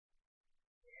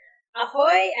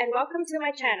Ahoy and welcome to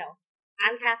my channel.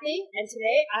 I'm Kathy and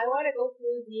today I want to go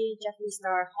through the Jeffree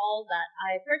Star haul that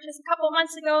I purchased a couple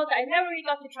months ago that I never really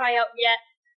got to try out yet.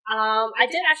 I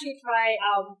did actually try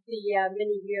the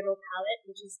mini Weirdo palette,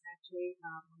 which is actually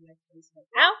on my face right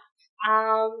now.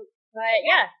 But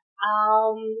yeah,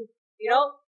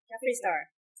 Jeffree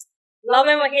Star. Love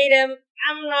him or hate him,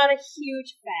 I'm not a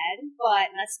huge fan,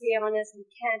 but let's be honest, we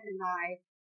can't deny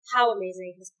how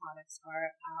amazing his products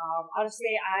are.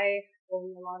 Honestly, I own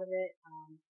a lot of it.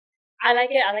 I like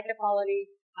it. I like the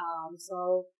quality.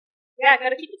 So yeah,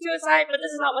 gotta keep it to a side, but this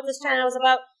is not what this channel is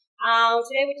about.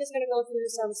 Today we're just gonna go through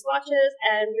some swatches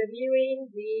and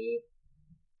reviewing the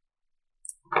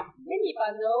mini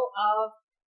bundle of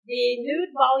the Nude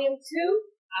Volume 2.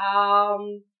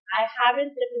 I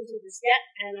haven't dipped into this yet,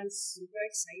 and I'm super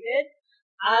excited.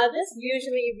 This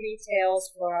usually retails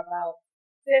for about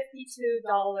 $52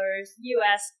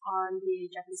 US on the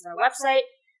Jeffree Star website,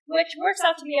 which works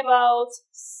out to be about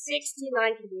 69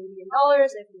 Canadian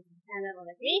dollars if you're from Canada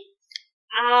like me.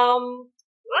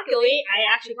 Luckily, I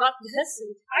actually got this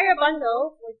entire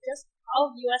bundle for just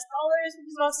 $12 US, which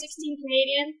is about 16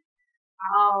 Canadian.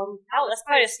 That's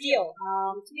quite a steal.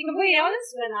 To be completely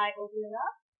honest, when I opened it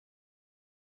up,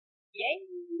 yay!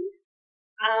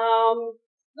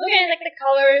 Looking at the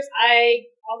colors, I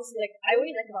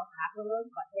only like about half of them,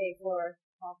 but hey, for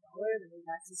 $12, I mean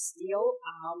that's a steal.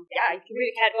 Yeah, you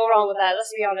really can't go wrong with that.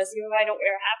 Let's be honest, even if I don't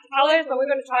wear half the colors, but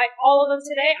we're gonna try all of them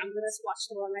today. I'm gonna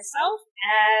swatch the one myself,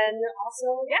 and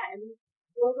also and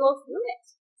we'll go through it.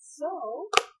 So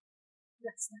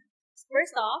let's start.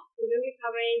 First off, we're gonna be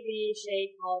covering the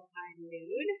shade called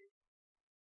Nude.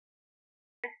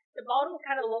 The bottle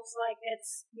kind of looks like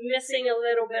it's missing a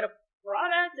little bit of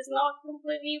product. It's not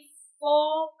completely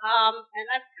full, and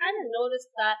I've kind of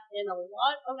noticed that in a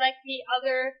lot of the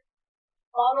other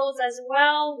bottles as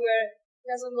well, where it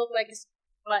doesn't look like it's,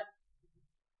 but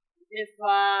if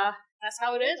that's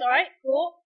how it is, alright,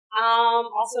 cool.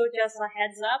 Also just a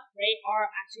heads up, they are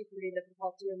actually pretty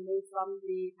difficult to remove from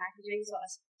the packaging, so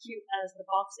as cute as the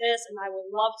box is, and I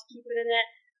would love to keep it in it,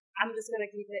 I'm just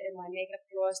gonna keep it in my makeup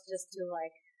drawers just to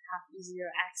have easier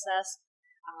access.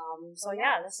 So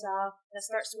yeah, let's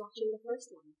start swatching the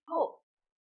first one. Oh,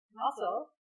 and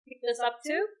also picked this up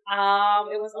too.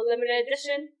 It was a limited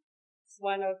edition. It's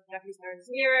one of Jeffree Star's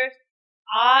mirrors.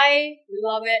 I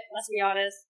love it. Let's be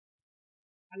honest.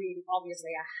 I mean,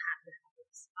 obviously I have to have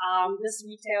this. This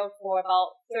retailed for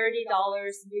about $30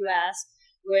 US,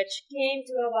 which came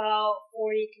to about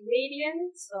 40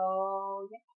 Canadian. So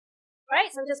yeah.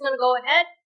 Alright, so I'm just gonna go ahead,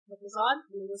 put this on,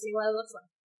 and we'll see what it looks like.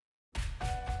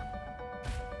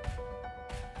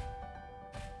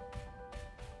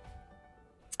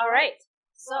 Alright,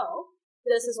 so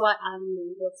this is what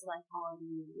Nude looks like on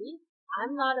me.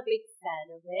 I'm not a big fan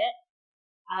of it.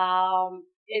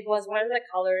 It was one of the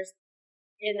colors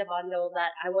in the bundle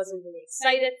that I wasn't really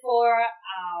excited for.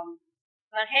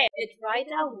 But hey, it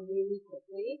dried down really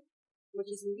quickly,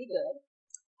 which is really good.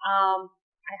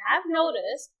 I have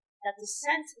noticed that the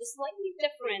scent is slightly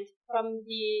different from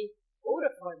the odor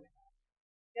formula.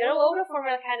 The odor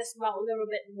formula kind of smell a little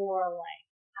bit more like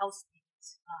house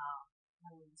paint. I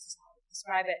don't know how to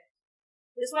describe it.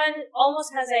 This one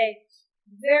almost has a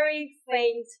very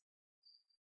faint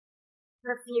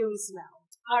perfume smell.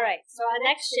 Alright, so our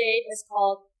next shade is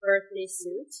called Birthday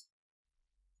Suit.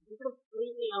 To be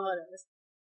completely honest,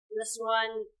 this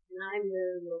one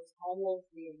Nude looks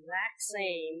almost the exact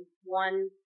same.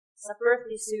 The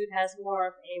Birthday Suit has more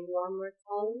of a warmer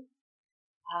tone.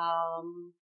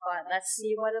 But let's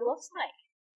see what it looks like.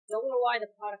 Don't know why the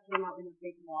product came out in a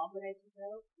big blob when I took it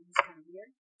out. It was kind of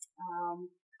weird.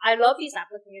 I love these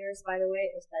applicators, by the way.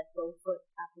 It's that Go Foot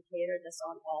applicator that's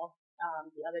on all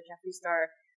the other Jeffree Star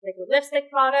liquid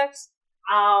lipstick products.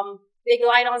 They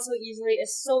glide on so easily.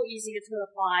 It's so easy to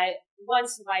apply. One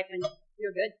swipe and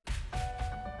you're good.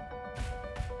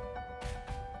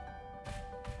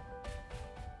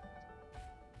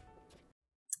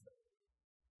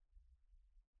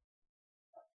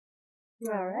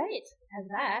 Alright, and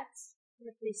that's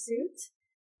Birthday Suit.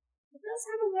 It does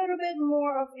have a little bit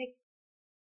more of a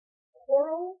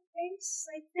coral base,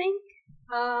 I think.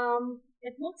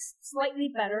 It looks slightly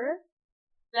better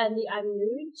than the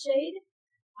Nude shade.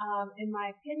 In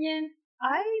my opinion,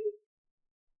 I'm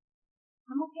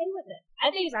okay with it.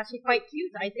 I think it's actually quite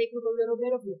cute. I think with a little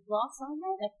bit of lip gloss on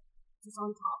it, just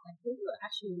on top, I think it will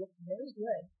actually look very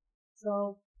good.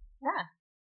 So, yeah,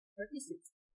 Birthday Suit.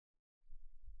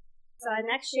 So our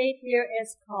next shade here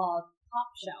is called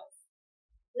Top Shelf.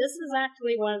 This is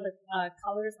actually one of the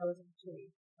colors I was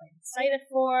actually quite excited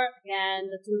for. Again,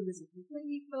 the tube isn't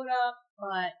completely filled up,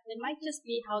 but it might just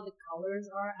be how the colors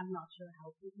are. I'm not sure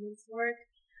how pigments work.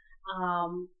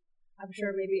 I'm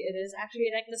sure maybe it is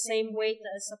actually like the same weight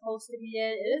that it's supposed to be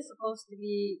in. It is supposed to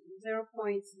be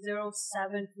 0.07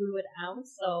 fluid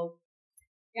ounce, so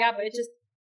yeah, but it just,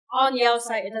 on the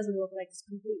outside, it doesn't look like it's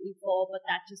completely full, but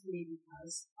that just may be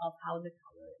because of how the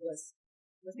color was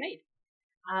made.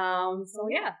 So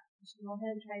yeah, I should go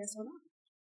ahead and try this one on.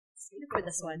 Excited for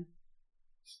this one.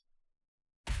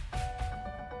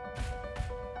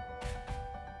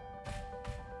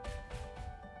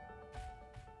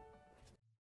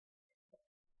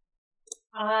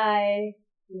 I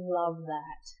love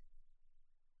that.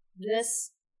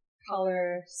 This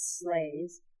color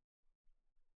slays.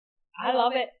 I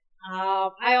love it.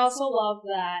 I also love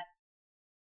that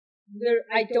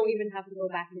I don't even have to go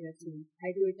back in the tube.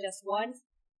 I do it just once,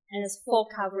 and it's full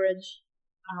coverage.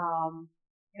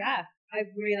 Yeah, I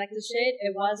really like the shade.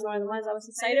 It was one of the ones I was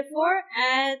excited for,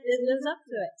 and it lives up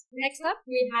to it. Next up,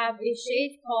 we have a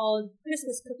shade called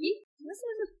Christmas Cookie. This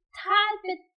is a tad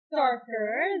bit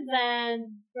darker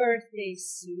than Birthday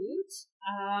Suit.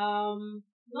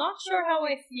 Not sure how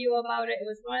I feel about it. It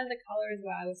was one of the colors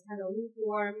where I was kind of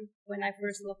lukewarm when I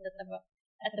first looked at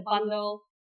the bundle.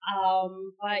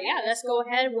 But yeah, let's go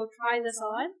ahead. We'll try this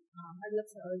on. My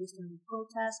lips are already starting to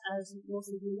protest. As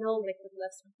most of you know, liquid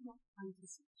lips are not fun to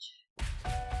switch.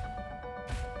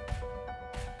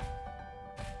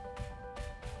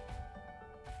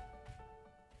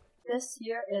 This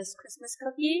here is Christmas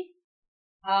Cookie.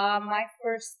 My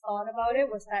first thought about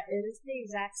it was that it is the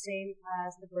exact same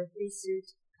as the Birthday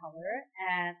Suit color,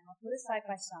 and I'll put it side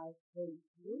by side for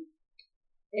you.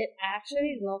 It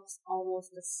actually looks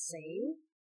almost the same.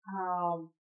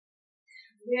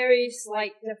 Very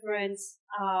slight difference.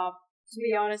 To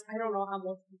be honest, I don't know how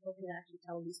most people can actually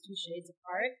tell these two shades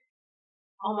apart.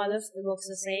 On my lips, it looks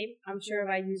the same. I'm sure if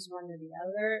I use one or the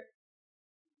other,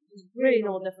 there's really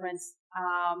no difference.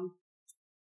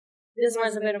 This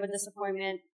one's a bit of a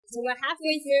disappointment. So we're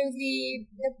halfway through the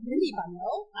mini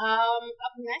bundle.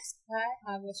 Up next, I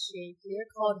have a shade here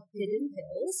called Hidden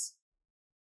Hills.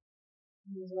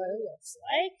 This is what it looks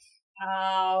like.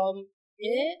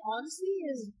 It honestly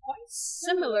is quite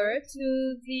similar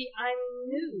to the I'm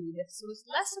Nude. So it's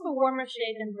less of a warmer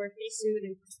shade than Birthday Suit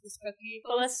and Christmas Cookie.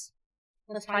 So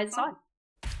let's try this on.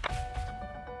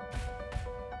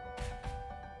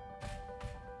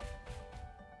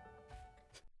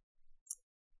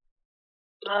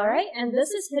 Alright, and this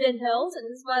is Hidden Hills, and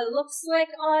this is what it looks like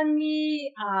on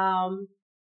me.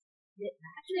 It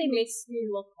actually makes me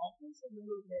look almost a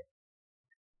little bit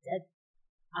dead.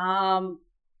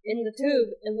 In the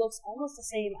tube, it looks almost the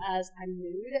same as I'm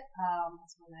Nude.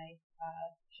 That's when I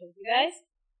showed you guys.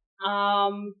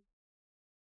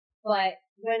 But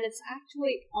when it's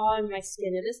actually on my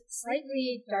skin, it is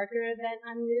slightly darker than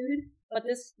I'm Nude. But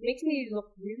this makes me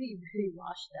look really, really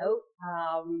washed out.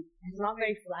 It's not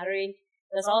very flattering.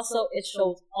 There's also, it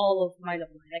shows all of my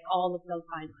lip line, like all of the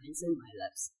fine lines in my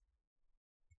lips.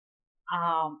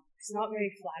 It's not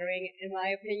very flattering in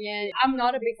my opinion. I'm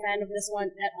not a big fan of this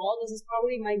one at all. This is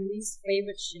probably my least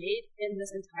favorite shade in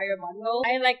this entire bundle.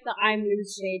 I like the I'm Nude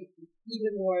shade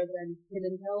even more than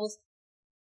Hidden Hills.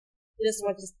 This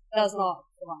one just does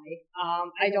not fly.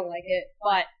 I don't like it.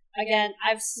 But again,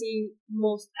 I've seen a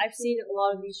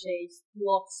lot of these shades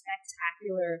look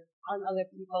spectacular on other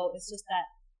people. It's just that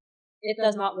it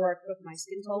does not work with my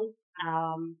skin tone.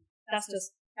 That's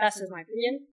just my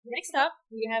opinion. Next up,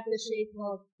 we have the shade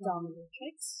called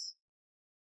Dominatrix.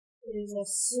 It is a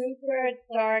super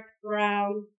dark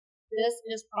brown. This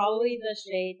is probably the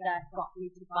shade that got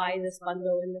me to buy this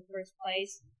bundle in the first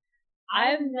place.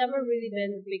 I've never really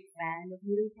been a big fan of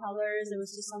nude colors. It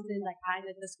was just something that kind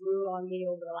of just grew on me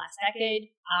over the last decade.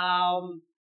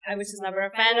 I was just never a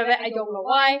fan of it. I don't know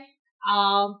why.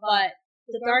 But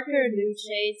the darker nude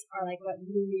shades are like what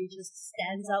really just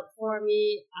stands out for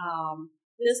me.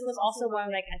 This was also one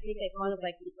of one of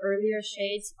the earlier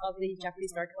shades of the Jeffree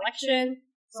Star collection.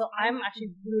 So I'm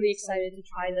actually really excited to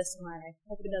try this one. I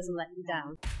hope it doesn't let me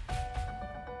down.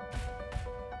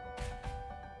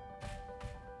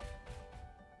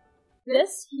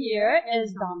 This here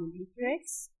is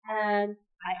Dominatrix, and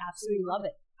I absolutely love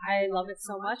it. I love it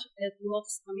so much. It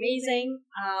looks amazing.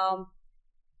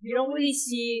 You don't really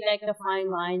see the fine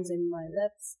lines in my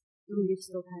lips. I mean, you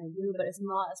still kind of do, but it's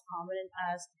not as prominent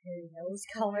as Hidden Hills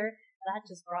color. That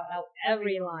just brought out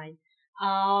every line.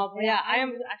 But yeah,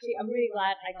 I'm really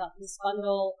glad I got this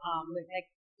bundle.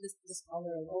 This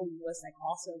color alone was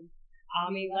awesome.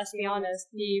 I mean, let's be honest,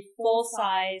 the full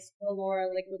size Allure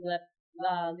liquid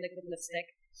lipstick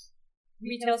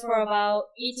retails for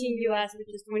about 18 US, which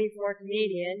is 24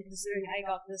 Canadian, considering I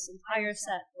got this entire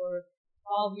set for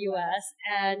 12 US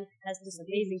and has this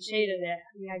amazing shade in it.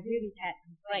 I mean, I really can't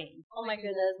complain. Oh my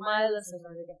goodness, my lips are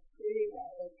going to get pretty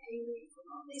red and angry from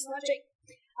all these swatching.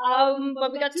 But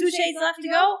we got 2 shades left to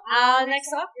go. Next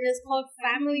up is called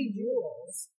Family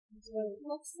Jewels. So it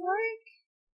looks like,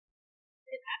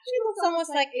 it actually looks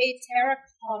almost like a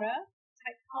terracotta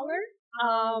type color.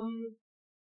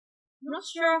 I'm not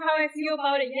sure how I feel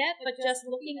about it yet, but just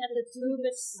looking at the tube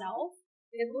itself,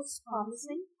 it looks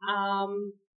promising.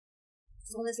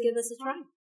 So let's give this a try.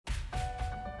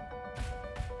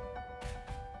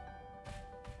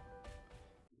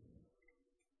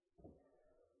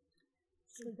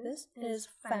 So this is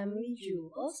Family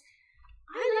Jewels.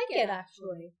 I like it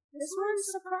actually. This one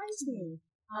surprised me.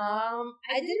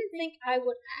 I didn't think I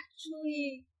would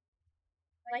actually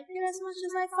like it as much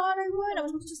as I thought I would. I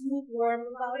was just lukewarm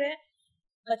about it.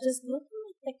 But just looking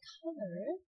at the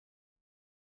color,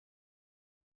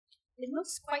 it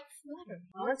looks quite flattering.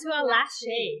 On to our last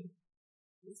shade.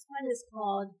 This one is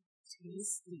called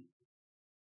Tasty.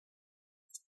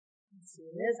 Let's see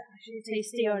if it is actually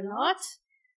tasty or not.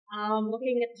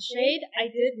 Looking at the shade, I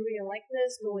did really like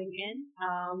this going in.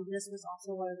 This was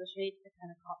also one of the shades that kind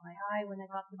of caught my eye when I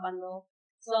got the bundle.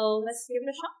 So let's give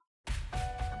it a shot.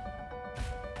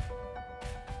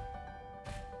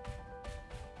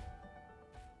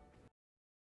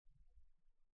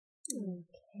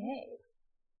 Okay.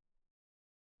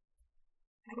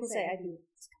 I can say I do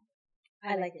like this color.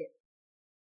 I like it.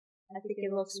 I think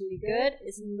it looks really good.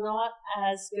 It's not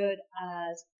as good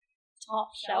as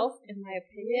Top Shelf in my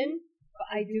opinion, but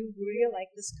I do really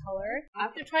like this color.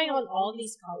 After trying on all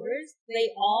these colors,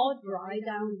 they all dry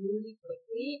down really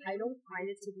quickly. I don't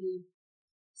find it to be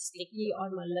sticky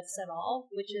on my lips at all,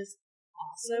 which is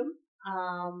awesome.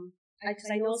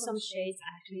 Because I know some shades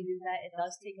actually do that. It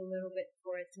does take a little bit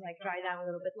for it to like dry down a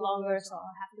little bit longer, so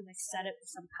I'll have to like set it with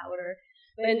some powder.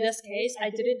 But in this case,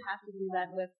 I didn't have to do that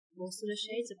with most of the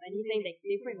shades. If anything,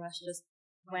 they pretty much just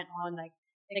went on like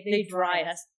they dry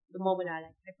as the moment I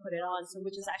put it on, so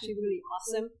which is actually really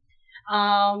awesome.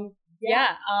 I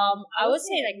would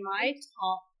say like my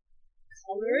top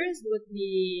colors would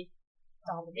be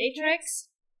Dominatrix,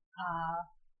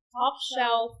 Top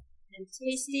Shelf, and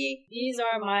Tasty. These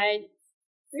are my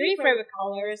 3 favorite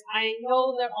colors. I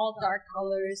know they're all dark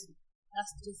colors.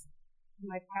 That's just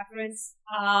my preference.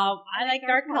 I like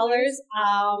dark colors.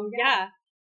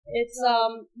 It's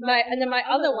my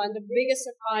other one, the biggest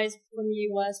surprise for me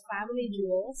was Family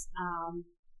Jewels.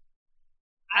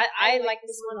 I like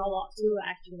this one a lot too,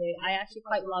 actually. I actually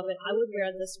quite love it. I would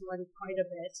wear this one quite a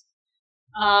bit.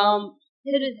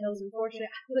 Hidden Hills,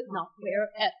 unfortunately, I would not wear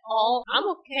it at all. I'm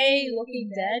okay looking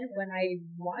dead when I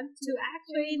want to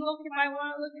actually look if I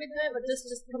want to look a bit dead, but this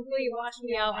just completely washed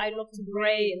me out. I looked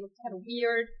gray, it looked kind of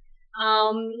weird.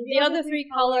 The other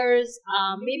 3 colors,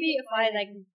 maybe if I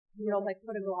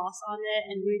put a gloss on it,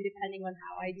 and really depending on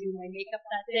how I do my makeup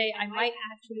that day, I might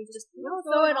actually just,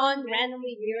 throw it on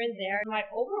randomly here and there. My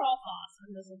overall thoughts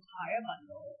on this entire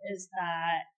bundle is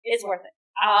that it's worth it.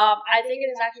 I think it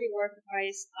is actually worth the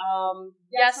price.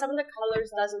 Some of the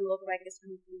colors doesn't look like it's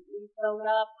completely filled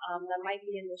up. That might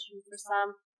be an issue for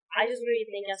some. I just really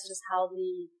think that's just how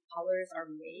the colors are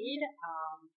made.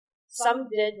 Some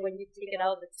did, when you take it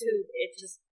out of the tube, it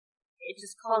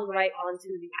just clung right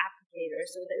onto the applicator,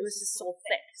 so that it was just so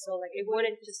thick, so like it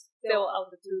wouldn't just fill out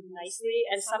the tube nicely,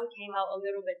 and some came out a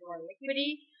little bit more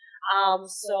liquidy.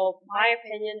 So my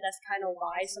opinion, that's kind of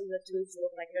why some of the tubes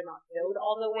look like they're not filled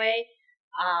all the way.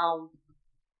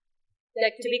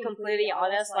 Like, to be completely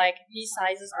honest, like, these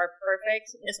sizes are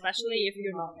perfect, especially if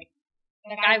you're not like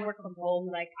I work from home,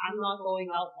 like I'm not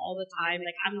going out all the time,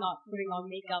 like I'm not putting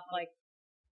on makeup like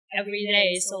every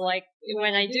day, so like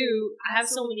when I do, I have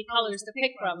so many colors to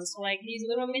pick from, so like these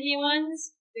little mini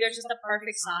ones, they're just a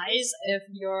perfect size if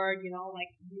you're, you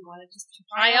want to just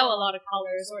try out a lot of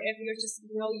colors, or if you're just,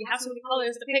 you have so many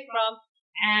colors to pick from,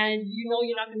 and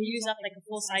you're not going to use up like a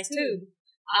full size tube.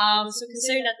 So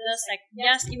considering that this, like,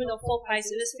 yes, even though full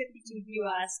price, it is $52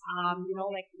 US,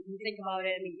 like, if you think about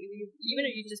it, I mean, even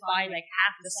if you just buy like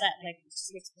half the set, like, it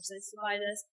just makes more sense to buy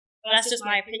this, but that's just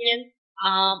my opinion.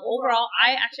 Overall,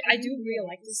 I do really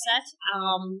like this set.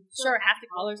 Sure, half the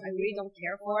colors I really don't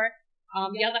care for.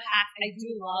 The other half I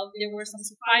do love. There were some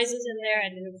surprises in there,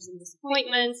 and then there were some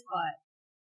disappointments, but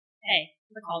hey,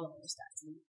 the colors,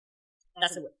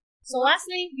 that's a win. So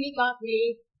lastly, we got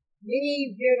the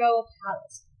mini Weirdo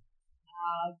palette.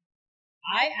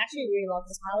 I actually really love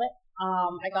this palette.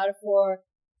 I got it for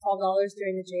 $12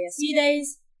 during the JSC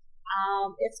days.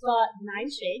 It's got 9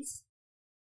 shades.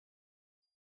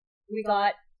 We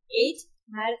got 8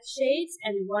 matte shades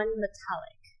and one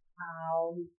metallic.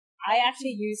 I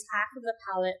actually used half of the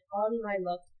palette on my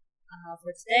look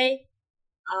for today.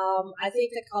 I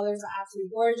think the colors are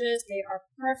absolutely gorgeous. They are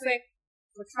perfect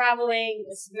for traveling.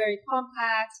 It's very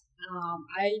compact.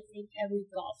 I think every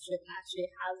goth should actually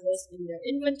have this in their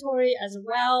inventory as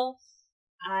well.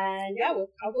 And yeah,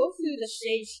 I'll go through the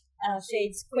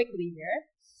shades quickly here.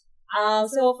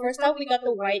 So first up, we got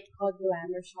the white called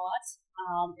Glamour Shot.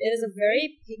 It is a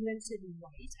very pigmented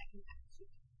white. I can actually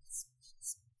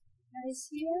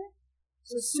guys here.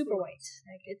 So it's super white.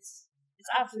 Like it's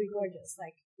absolutely gorgeous.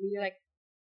 Like when you like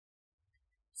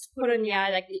put on the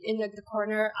eye, like in the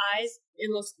corner eyes, it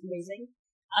looks amazing.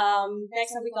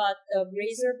 Next up we got the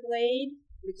razor blade,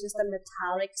 which is the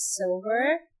metallic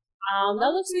silver.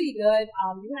 That looks really good.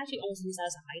 You can actually also use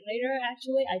that as a highlighter.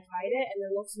 Actually, I tried it and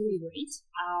it looks really great.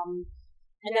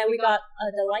 And then we got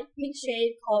the light pink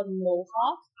shade called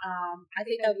Mohawk. I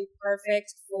think that would be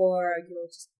perfect for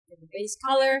just the base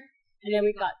color. And then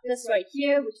we got this right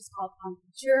here, which is called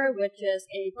Contour, which is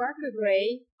a darker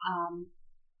gray.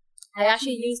 I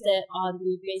actually used it on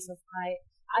the base of my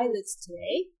eyelids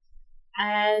today.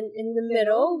 And in the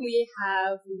middle, we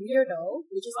have Weirdo,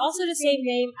 which is also the same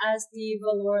name as the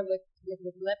Velour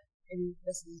liquid lip in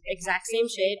this exact same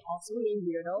shade, also named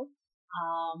Weirdo.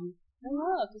 And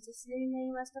look, it's the same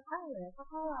name as the palette.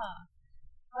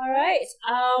 Alright,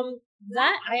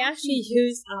 that I actually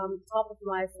used top of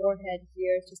my forehead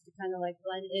here just to kind of like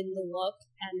blend in the look,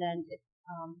 and then it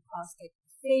across like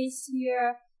the face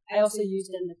here. I also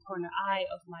used it in the corner eye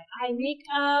of my eye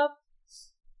makeup.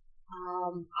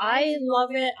 I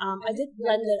love it. I did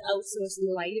blend it out so it's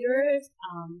lighter.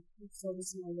 So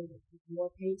this is a little bit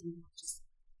more paint and not just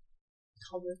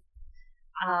color.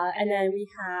 And then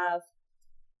we have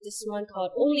this one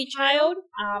called Only Child.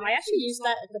 I actually used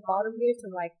that at the bottom here to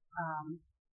like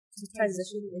to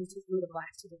transition into from the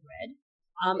black to the red.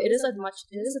 It is a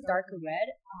darker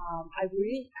red. I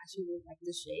really like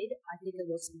this shade. I think it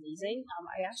looks amazing.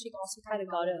 I actually also kind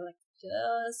of got it like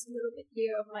just a little bit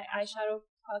here of my eyeshadow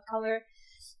color.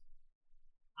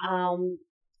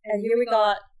 And here we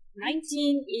got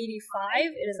 1985.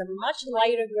 It is a much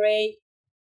lighter gray,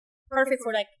 perfect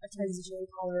for like a transition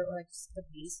color or like just the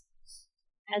base.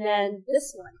 And then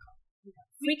this one,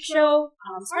 Freak Show.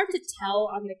 It's hard to tell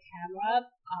on the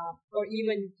camera, or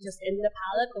even just in the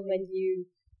palette, but when you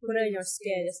put it on your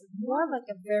skin, it's more of like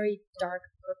a very dark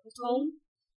purple tone.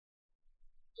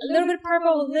 A little bit of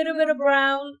purple, a little bit of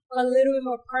brown, a little bit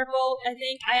more purple. I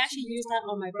think I actually used that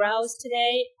on my brows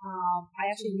today. I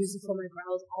actually use it for my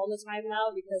brows all the time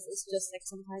now because it's just like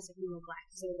sometimes if black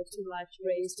is a little bit too much,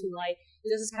 gray is too light.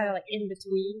 This is kind of like in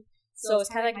between. So it's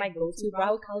kind of like my go-to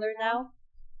brow color now.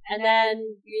 And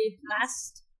then we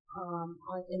last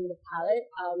in the palette,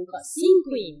 we got Scene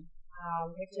Queen,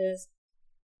 which is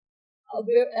a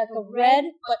bit like a red,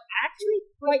 but actually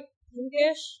quite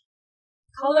pinkish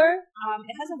color.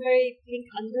 It has a very pink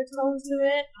undertone to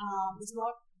it. It's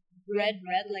not red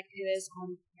like it is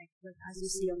on like as you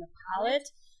see on the palette.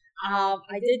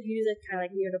 I did use it kind of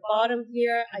like near the bottom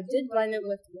here. I did blend it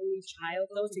with Only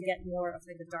Child though to get more of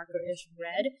like a darker-ish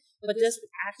red, but this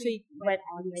actually went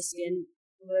on my skin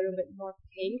a little bit more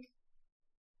pink.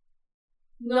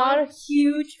 Not a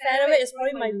huge fan of it. It's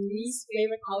probably my least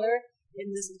favorite color in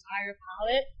this entire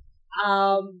palette.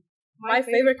 My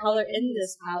favorite color in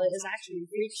this palette is actually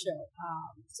Freak Show.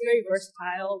 It's very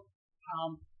versatile.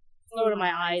 Over to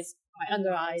my eyes, my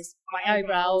under eyes, my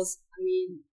eyebrows. I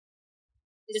mean,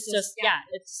 it's just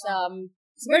it's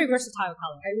a very versatile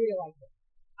color. I really like it.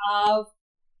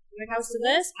 When it comes to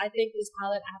this, I think this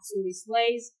palette absolutely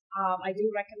slays. I do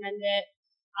recommend it.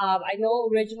 I know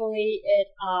originally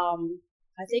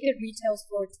I think it retails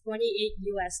for $28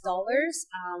 US,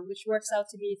 which works out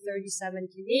to be 37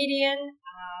 Canadian.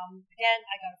 Again,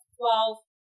 I got 12.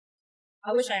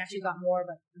 I wish I actually got more,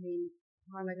 but I mean,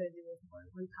 what am I going to do with more?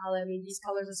 One palette. I mean, these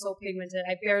colors are so pigmented.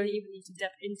 I barely even need to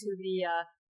dip into the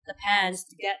pans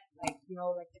to get like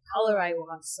the color I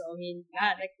want. So I mean,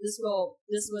 this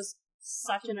was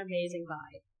such an amazing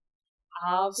buy.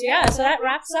 So that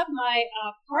wraps up my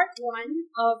part 1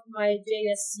 of my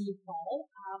JSC haul.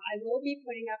 I will be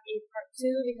putting up a part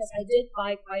 2 because I did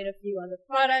buy quite a few other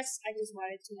products. I just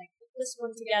wanted to put this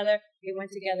one together. It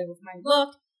went together with my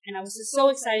look, and I was just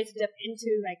so excited to dip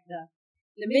into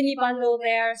the mini bundle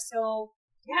there. So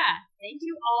yeah, thank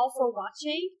you all for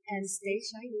watching and stay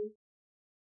shiny.